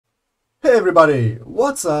Hey everybody,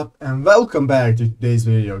 what's up and welcome back to today's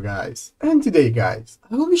video guys. And today guys,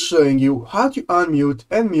 I will be showing you how to unmute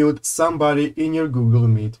and mute somebody in your Google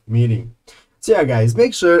Meet meeting. So yeah guys,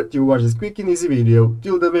 make sure to watch this quick and easy video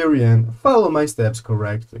till the very end, follow my steps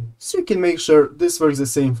correctly, so you can make sure this works the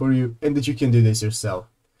same for you and that you can do this yourself.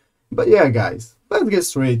 But yeah guys, let's get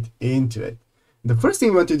straight into it. The first thing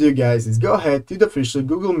you want to do guys is go ahead to the official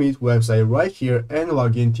Google Meet website right here and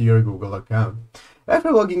log into your Google account.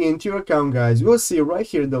 After logging into your account guys, you will see right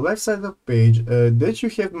here the left side of the page that you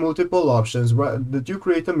have multiple options that you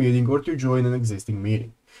create a meeting or to join an existing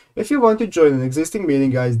meeting. If you want to join an existing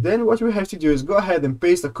meeting guys, then what you have to do is go ahead and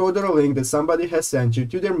paste a code or a link that somebody has sent you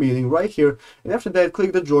to their meeting right here, and after that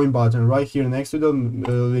click the join button right here next to the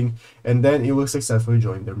link, and then you will successfully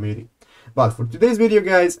join their meeting. But for today's video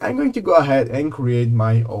guys, I'm going to go ahead and create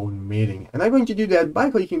my own meeting, and I'm going to do that by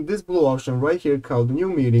clicking this blue option right here called new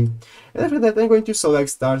meeting, and after that I'm going to select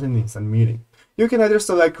start an instant meeting. You can either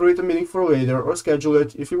select create a meeting for later or schedule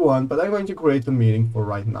it if you want, but I'm going to create a meeting for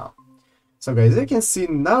right now. So guys, you can see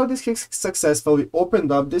now this has successfully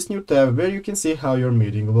opened up this new tab where you can see how your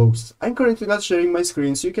meeting looks. I'm currently not sharing my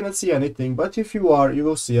screen so you cannot see anything, but if you are, you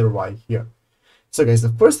will see it right here. So guys, the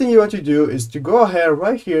first thing you want to do is to go ahead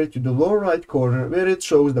right here to the lower right corner where it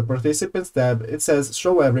shows the participants tab. It says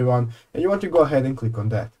show everyone, and you want to go ahead and click on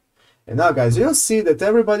that. And now guys, you'll see that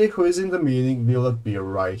everybody who is in the meeting will appear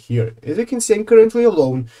right here. As you can see, I'm currently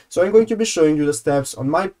alone, so I'm going to be showing you the steps on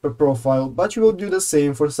my profile, but you will do the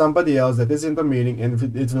same for somebody else that is in the meeting and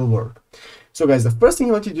it will work. So guys, the first thing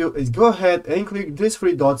you want to do is go ahead and click these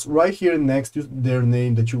three dots right here next to their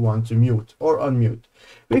name that you want to mute or unmute.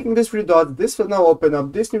 Clicking these three dots, this will now open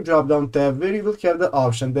up this new drop down tab where you will have the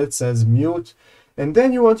option that says mute, and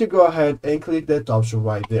then you want to go ahead and click that option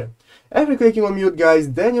right there. After clicking on mute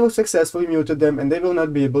guys, then you will successfully muted them and they will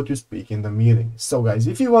not be able to speak in the meeting. So guys,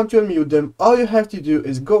 if you want to unmute them, all you have to do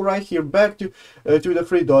is go right here back to the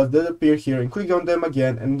three dots that appear here and click on them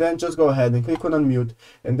again, and then just go ahead and click on unmute,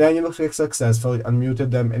 and then you will successfully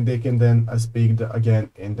unmuted them and they can then speak again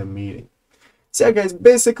in the meeting. So yeah guys,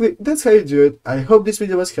 basically that's how you do it. I hope this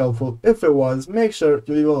video was helpful. If it was, make sure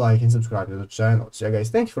to leave a like and subscribe to the channel. So yeah guys,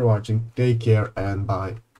 thank you for watching, take care and bye.